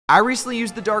I recently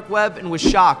used the dark web and was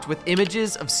shocked with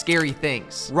images of scary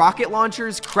things. Rocket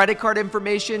launchers, credit card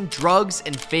information, drugs,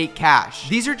 and fake cash.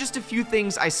 These are just a few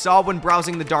things I saw when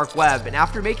browsing the dark web, and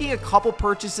after making a couple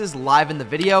purchases live in the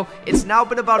video, it's now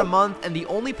been about a month and the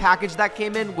only package that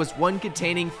came in was one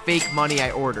containing fake money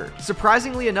I ordered.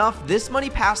 Surprisingly enough, this money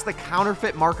passed the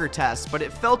counterfeit marker test, but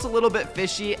it felt a little bit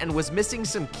fishy and was missing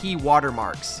some key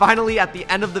watermarks. Finally, at the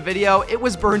end of the video, it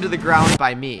was burned to the ground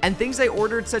by me. And things I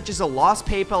ordered such as a lost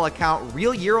PayPal account,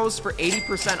 real euros for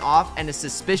 80% off, and a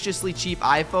suspiciously cheap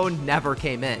iPhone never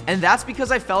came in. And that's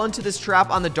because I fell into this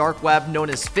trap on the dark web known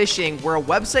as phishing, where a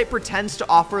website pretends to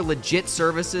offer legit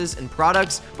services and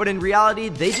products, but in reality,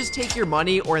 they just take your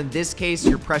money, or in this case,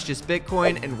 your precious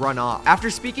Bitcoin, and run off.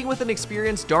 After speaking with an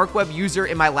experienced dark web user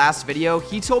in my last video,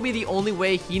 he told me the only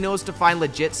way he knows to find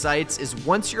legit sites is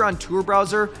once you're on Tor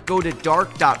browser, go to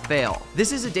dark.fail.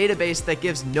 This is a database that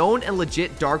gives known and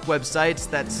legit dark websites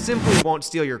that simply won't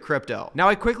steal your crypto. Now,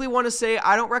 I quickly want to say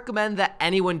I don't recommend that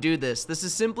anyone do this. This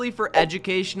is simply for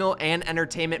educational and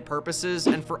entertainment purposes,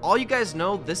 and for all you guys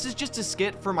know, this is just a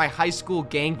skit for my high school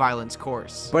gang violence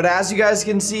course. But as you guys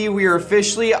can see, we are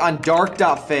officially on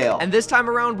dark.fail. And this time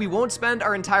around, we won't spend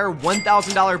our entire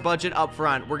 $1,000 budget up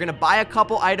front. We're gonna buy a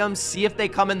couple items, see if they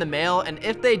come in the mail, and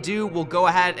if they do, we'll go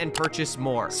ahead and purchase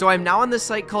more. So I'm now on this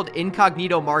site called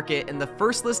Incognito Market, and the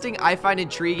first listing I find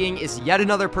intriguing is yet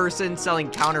another person selling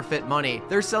counterfeit money.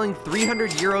 They're selling 300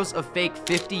 euros of fake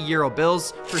 50 euro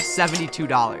bills for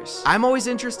 $72. I'm always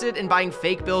interested in buying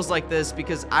fake bills like this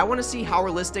because I want to see how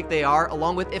realistic they are,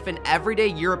 along with if an everyday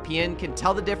European can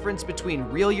tell the difference between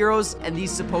real euros and these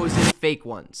supposed fake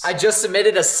ones. I just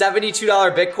submitted a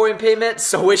 $72 Bitcoin payment,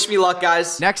 so wish me luck,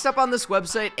 guys. Next up on this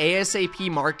website,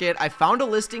 ASAP Market, I found a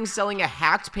listing selling a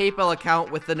hacked PayPal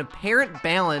account with an apparent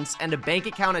balance and a bank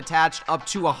account attached up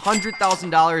to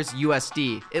 $100,000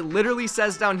 USD. It literally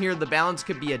says down here the balance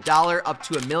could be $1 up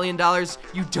to $1 million.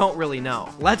 You don't really know.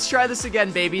 Let's try this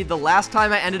again, baby. The last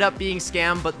time I ended up being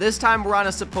scammed, but this time we're on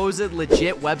a supposed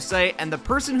legit website, and the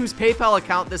person whose PayPal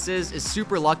account this is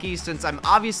super lucky since I'm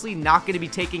obviously not going to be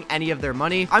taking any of their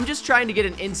money. I'm just trying to get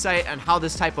an insight on how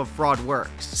this type of fraud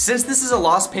works. Since this is a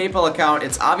lost PayPal account,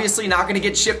 it's obviously not going to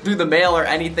get shipped through the mail or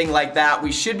anything like that.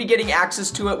 We should be getting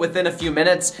access to it within a few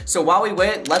minutes. So while we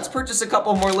wait, let's purchase a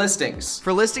couple more listings.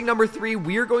 For listing number 3,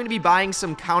 we're going to be buying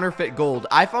some counterfeit gold.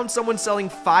 I found someone selling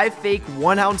 5 fake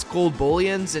 1-ounce gold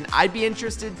bullions, and I'd be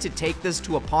interested to take this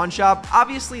to a pawn shop,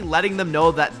 obviously letting them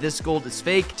know that this gold is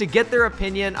fake to get their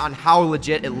opinion on how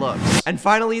legit it looks. And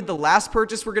finally, the last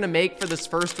purchase we're going to make for this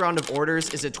first round of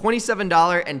orders is a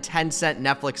 $27.10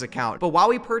 Netflix account. But while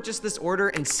we purchase this order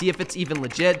and see if it's even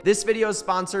legit, this video is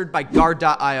sponsored by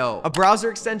Guard.io, a browser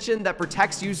extension that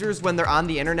protects users when they're on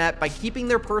the internet by keeping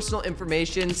their personal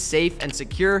information safe and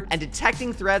secure and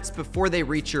detecting threats before they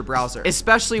reach your browser.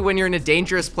 Especially when you're in a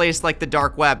dangerous place like the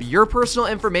dark web, your personal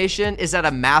information is at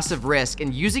a massive risk,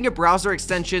 and using a browser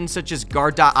extension such as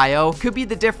Guard.io could be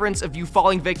the difference of you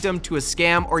falling victim to a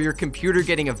scam or your computer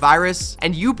getting a virus,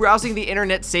 and you browsing the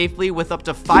internet safely with up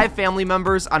to 5 family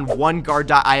members on one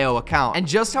Guard.io account. And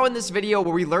just how in this video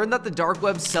where we learn that the dark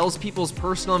web sells people's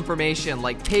personal information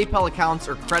like PayPal accounts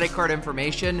or credit card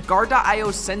information,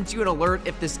 Guard.io sends you an alert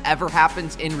if this ever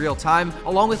happens in real time,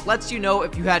 along with lets you know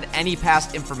if you had any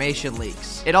past information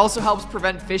leaks. It also helps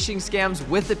prevent phishing scams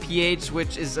with the PH,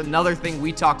 which is another thing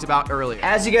we talked about earlier.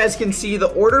 As you guys can see,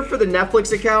 the order for the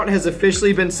Netflix account has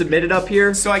officially been submitted up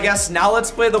here, so I guess now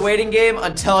let's play the waiting game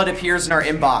until it appears in our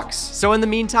inbox. So in the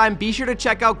meantime, be sure to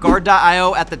check out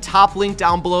Guard.io at the top link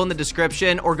down below in the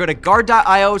description, or go to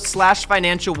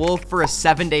guard.io/financialwolf for a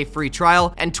 7-day free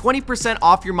trial and 20%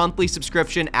 off your monthly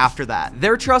subscription after that.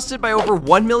 They're trusted by over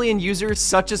 1 million users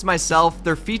such as myself.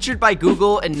 They're featured by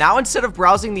Google, and now instead of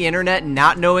browsing the internet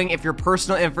not knowing if your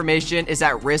personal information is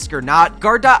at risk or not,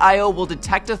 Guard.io will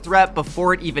detect a threat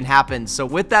before it even happens. So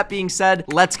with that being said,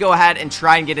 let's go ahead and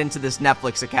try and get into this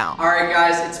Netflix account. Alright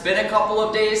guys, it's been a couple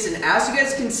of days, and as you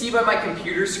guys can see by my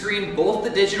computer screen, both the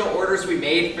digital orders we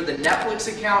made for the Netflix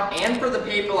account and for the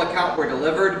PayPal account were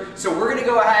delivered. So we're gonna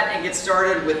go ahead and get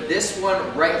started with this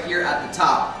one right here at the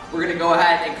top. We're gonna go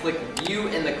ahead and click view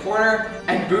in the corner,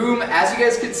 and boom, as you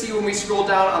guys can see when we scroll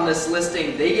down on this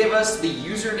listing, they give us the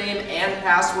username and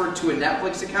password to a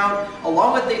Netflix account,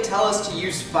 along with they tell us to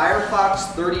use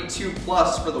Firefox 32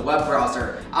 Plus for the web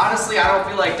browser. Honestly, I don't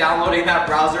feel like downloading that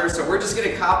browser, so we're just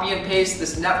gonna copy and paste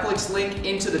this Netflix link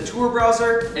into the Tor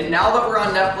browser, and now that we're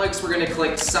on Netflix, we're gonna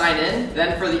click sign in.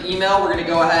 Then for the email, we're gonna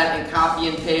go ahead and copy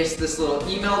and paste this little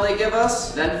email they give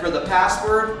us. Then for the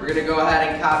password, we're gonna go ahead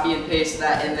and copy and paste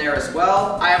that in there as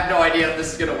well. I have no idea if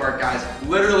this is gonna work, guys.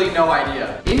 Literally no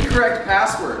idea. In Incorrect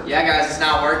password. Yeah, guys, it's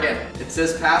not working. It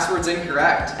says password's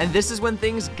incorrect. And this is when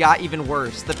things got even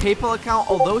worse. The PayPal account,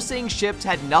 although saying shipped,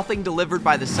 had nothing delivered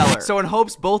by the seller. So in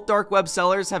hopes both dark web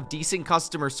sellers have decent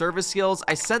customer service skills,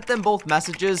 I sent them both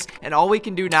messages, and all we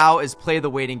can do now is play the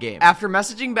waiting game. After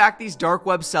messaging back these dark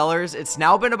web sellers, it's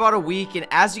now been about a week, and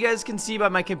as you guys can see by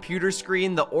my computer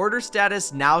screen, the order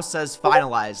status now says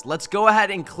finalized. Let's go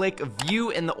ahead and click view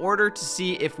in the order to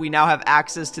see if we now have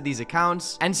access to these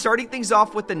accounts. And starting things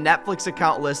off with the Netflix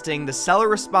account listing, the seller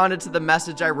responded to the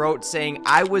message I wrote saying,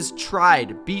 "I was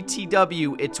tried.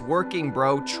 BTW, it's working,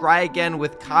 bro. Try again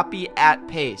with copy at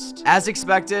paste." As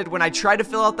expected, when I tried to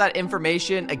fill out that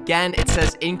information, again, it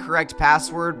says incorrect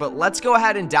password, but let's go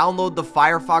ahead and download the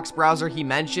Firefox browser he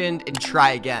mentioned and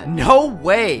try again. No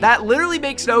way. That literally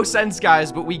makes no sense,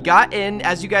 guys, but we got in.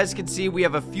 As you guys can see, we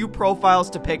have a few profiles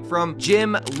to pick from: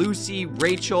 Jim, Lucy,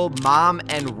 Rachel, Mom,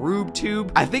 and RubeTube.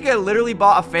 I think I literally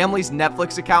bought a family's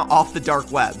Netflix account off the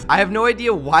dark web. I have no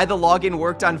idea why the login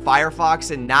worked on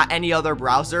Firefox and not any other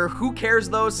browser. Who cares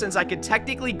though, since I could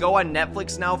technically go on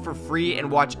Netflix now for free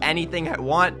and watch anything I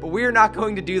want, but we are not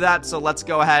going to do that, so let's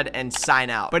go ahead and sign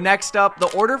out. But next up,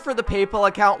 the order for the PayPal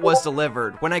account was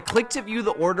delivered. When I clicked to view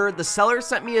the order, the seller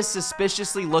sent me a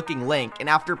suspiciously looking link, and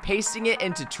after pasting it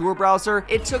into Tor browser,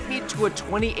 it took me to a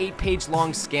 28-page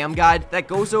long scam guide that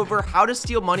goes over how to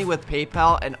steal money with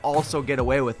PayPal and also get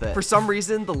away with it. For some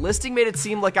reason, the listing made it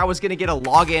seem like I was gonna get a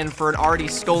login for an already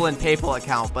stolen PayPal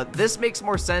account, but this makes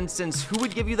more sense since who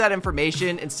would give you that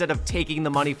information instead of taking the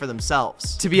money for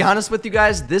themselves? To be honest with you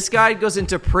guys, this guide goes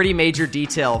into pretty major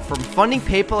detail, from funding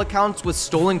PayPal accounts with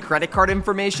stolen credit card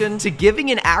information to giving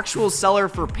an actual seller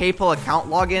for PayPal account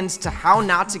logins to how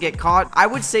not to get caught. I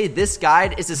would say this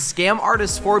guide is a scam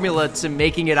artist's formula to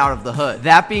making it out of the hood.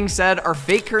 That being said, our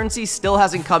fake currency still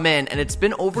hasn't come in, and it's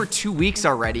been over 2 weeks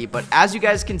already, but as you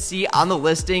guys can see on the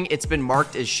listing, it's been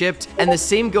marked as shipped, and the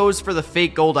same goes for the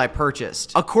fake gold I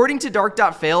purchased. According to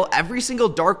Dark.Fail, every single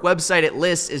dark website it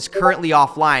lists is currently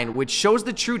offline, which shows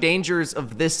the true dangers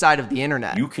of this side of the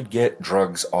internet. You could get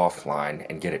drugs offline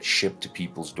and get it shipped to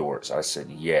people's doors. I said,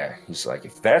 yeah. He's like,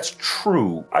 if that's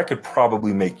true, I could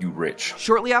probably make you rich.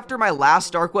 Shortly after my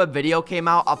last dark web video came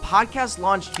out, a podcast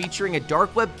launched featuring a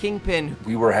dark web kingpin.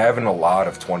 We were having a lot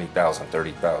of $20,000,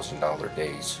 $30,000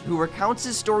 days. Who recounts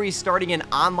his story starting an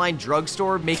online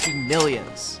drugstore making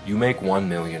millions. You make 1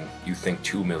 million, you think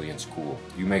 2 million's cool.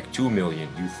 You make 2 million,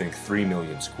 you think 3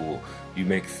 million's cool. You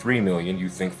make 3 million, you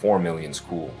think 4 million's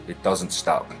cool. It doesn't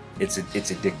stop. It's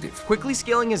addictive. Quickly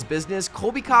scaling his business,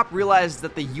 Colby Cop realized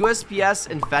that the USPS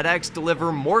and FedEx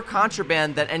deliver more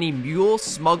contraband than any mule,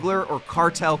 smuggler, or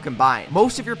cartel combined.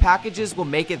 Most of your packages will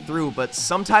make it through, but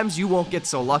sometimes you won't get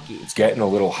so lucky. It's getting a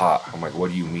little hot. I'm like, what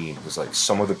do you mean? It was like,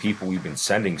 some of the people we've been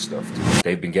sending stuff to,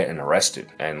 they've been getting arrested.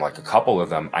 And like a couple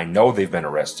of them, I know they've been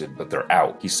arrested, but they're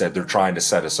out. He said they're trying to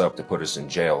set us up to put us in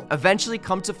jail. Eventually,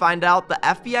 come to find out, the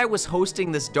FBI was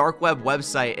hosting this dark web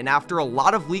website, and after a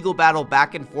lot of legal battle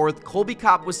back and forth, Colby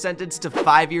Cop was sentenced to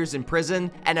 5 years in prison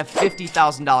and a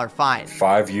 $50,000 fine.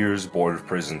 5 years board of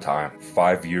prison time,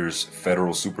 5 years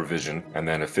federal supervision, and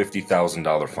then a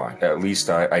 $50,000 fine. At least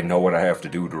I know what I have to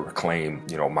do to reclaim,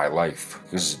 my life.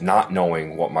 Because not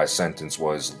knowing what my sentence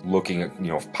was, looking at,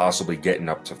 possibly getting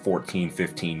up to 14,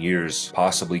 15 years,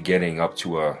 possibly getting up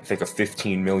to I think a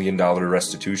 $15 million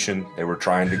restitution they were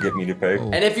trying to get me to pay.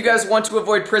 And if you guys want to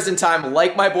avoid prison time,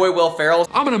 like my boy Will Ferrell,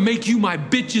 I'm gonna make you my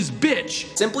bitch's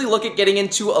bitch. Simply look at getting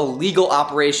into a legal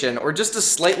operation or just a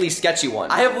slightly sketchy one.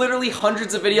 I have literally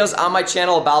hundreds of videos on my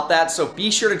channel about that, so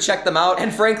be sure to check them out.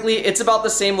 And frankly, it's about the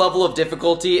same level of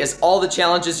difficulty as all the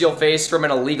challenges you'll face from an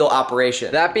illegal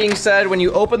operation. That being said, when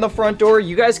you open the front door,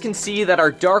 you guys can see that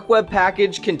our dark web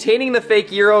package containing the fake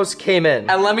euros came in.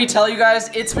 And let me tell you guys,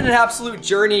 it's been an absolute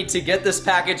journey to get this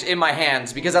package in my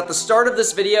hands, because at the start of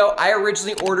this video, I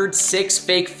originally ordered 6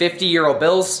 fake 50-euro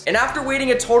bills, and after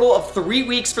waiting a total of 3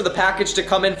 weeks for the package to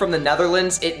come in from the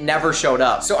Netherlands, it never showed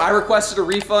up. So I requested a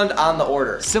refund on the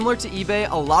order. Similar to eBay,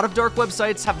 a lot of dark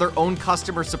websites have their own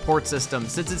customer support system,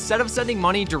 since instead of sending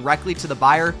money directly to the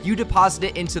buyer, you deposit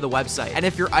it into the website. And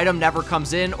if your item never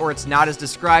comes in or it's not as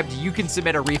described, you can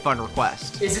submit a refund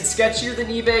request. Is it sketchier than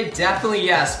eBay? Definitely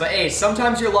yes, but hey,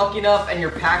 sometimes you're lucky enough and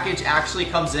your package actually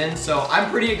comes in, so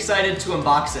I'm pretty excited to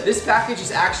unbox it. This package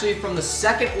is actually from the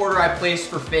second order I placed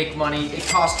for fake money. It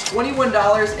cost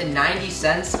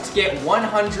 $21.90 to get 100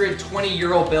 120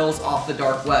 euro bills off the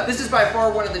dark web. This is by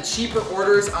far one of the cheaper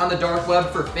orders on the dark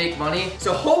web for fake money.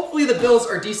 So hopefully the bills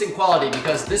are decent quality,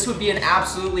 because this would be an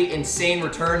absolutely insane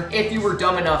return if you were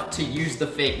dumb enough to use the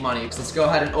fake money. So let's go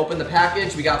ahead and open the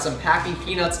package. We got some packing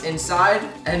peanuts inside,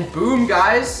 and boom,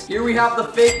 guys, here we have the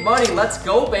fake money. Let's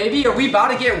go, baby. Are we about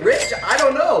to get rich? I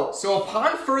don't know. So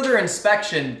upon further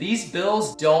inspection, these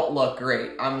bills don't look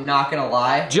great. I'm not gonna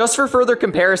lie. Just for further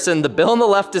comparison, the bill on the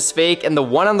left is fake and the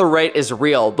one on the right is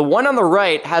real. The one on the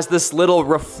right has this little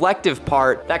reflective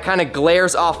part that kind of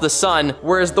glares off the sun,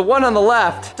 whereas the one on the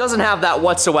left doesn't have that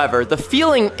whatsoever. The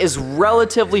feeling is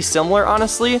relatively similar,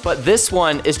 honestly, but this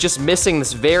one is just missing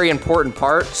this very important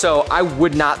part, so I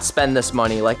would not spend this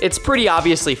money. Like, it's pretty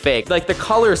obviously fake. Like, the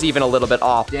color's even a little bit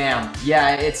off. Damn,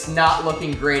 yeah, it's not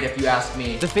looking great if you ask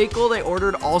me. The fake gold I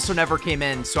ordered also never came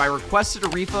in, so I requested a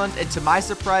refund, and to my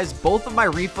surprise, both of my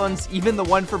refunds, even the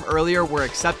one from earlier, were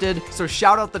accepted, so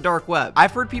shout out the dark web.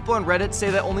 I've heard people on Reddit say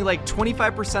that only like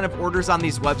 25% of orders on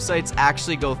these websites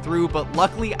actually go through, but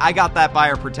luckily I got that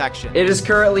buyer protection. It is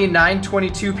currently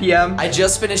 9:22 p.m. I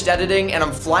just finished editing, and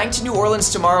I'm flying to New Orleans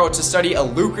tomorrow to study a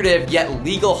lucrative yet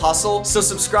legal hustle, so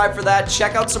subscribe for that.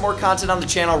 Check out some more content on the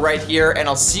channel right here, and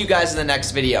I'll see you guys in the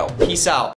next video. Peace out.